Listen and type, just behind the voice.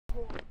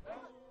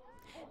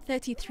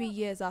33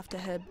 years after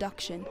her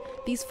abduction,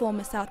 these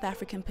former South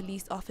African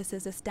police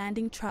officers are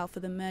standing trial for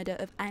the murder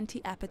of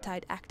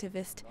anti-apartheid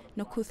activist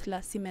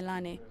Nokuthla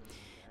Simelane.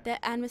 Their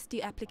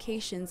amnesty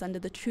applications under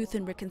the Truth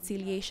and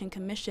Reconciliation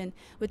Commission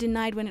were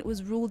denied when it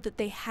was ruled that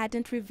they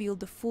hadn't revealed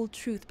the full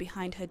truth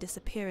behind her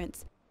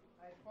disappearance.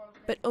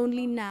 But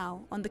only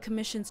now, on the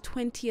Commission's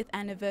 20th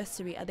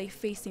anniversary, are they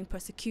facing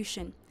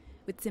prosecution,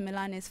 with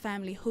Simelane's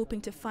family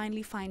hoping to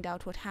finally find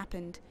out what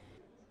happened.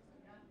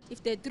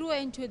 If they threw her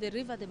into the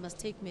river, they must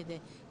take me there.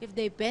 If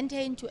they bent her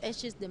into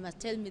ashes, they must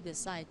tell me the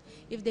site.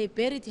 If they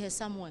buried her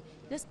somewhere,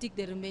 let's dig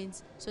the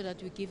remains so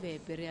that we give her a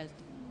burial.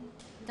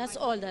 That's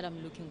all that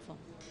I'm looking for.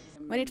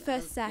 When it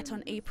first sat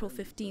on April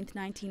 15,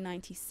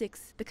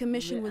 1996, the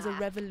Commission was a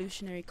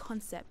revolutionary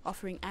concept,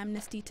 offering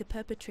amnesty to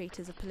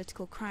perpetrators of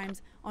political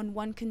crimes on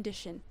one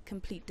condition: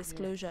 complete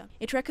disclosure.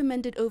 It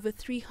recommended over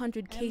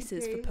 300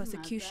 cases for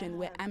prosecution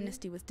where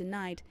amnesty was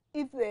denied.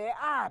 If they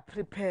are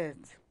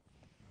prepared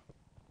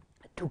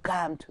to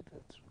come to the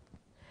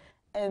truth,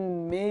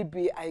 and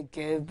maybe I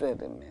gave the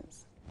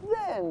remains,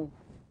 then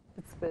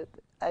it's better.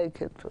 I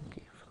can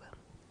forgive them.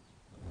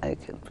 I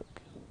can forgive.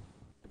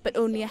 But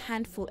only a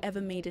handful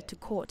ever made it to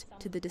court,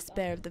 to the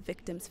despair of the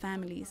victims'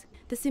 families.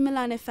 The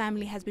Simelane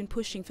family has been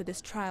pushing for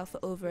this trial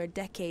for over a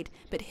decade,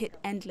 but hit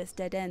endless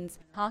dead ends.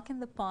 How can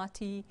the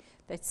party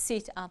that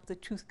set up the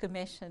Truth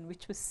Commission,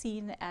 which was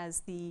seen as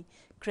the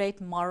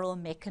great moral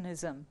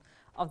mechanism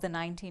of the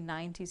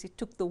 1990s, it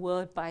took the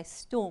world by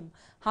storm,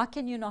 how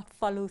can you not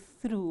follow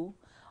through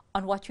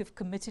on what you've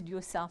committed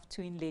yourself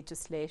to in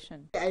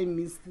legislation? I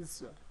miss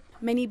this one.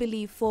 Many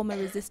believe former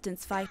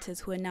resistance fighters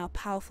who are now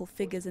powerful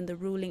figures in the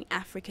ruling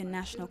African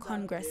National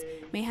Congress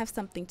may have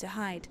something to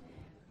hide.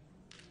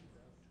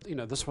 You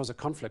know, this was a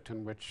conflict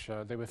in which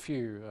there were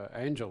few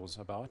angels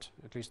about,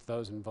 at least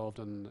those involved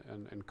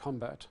in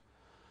combat.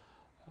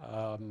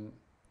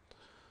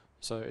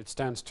 So it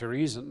stands to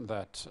reason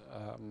that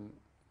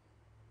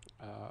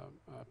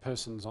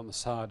persons on the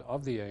side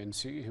of the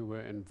ANC who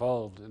were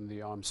involved in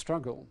the armed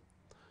struggle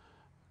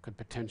could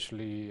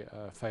potentially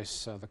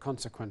face the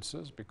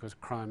consequences, because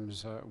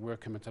crimes were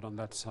committed on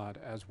that side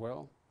as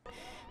well.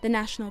 The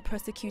National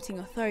Prosecuting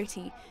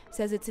Authority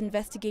says it's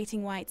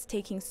investigating why it's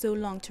taking so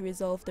long to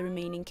resolve the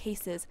remaining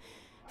cases.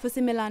 For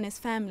Simelane's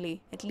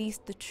family, at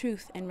least the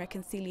truth and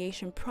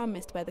reconciliation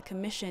promised by the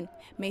Commission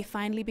may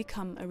finally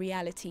become a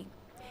reality.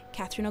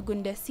 Kathryn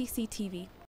Ogunde, CCTV.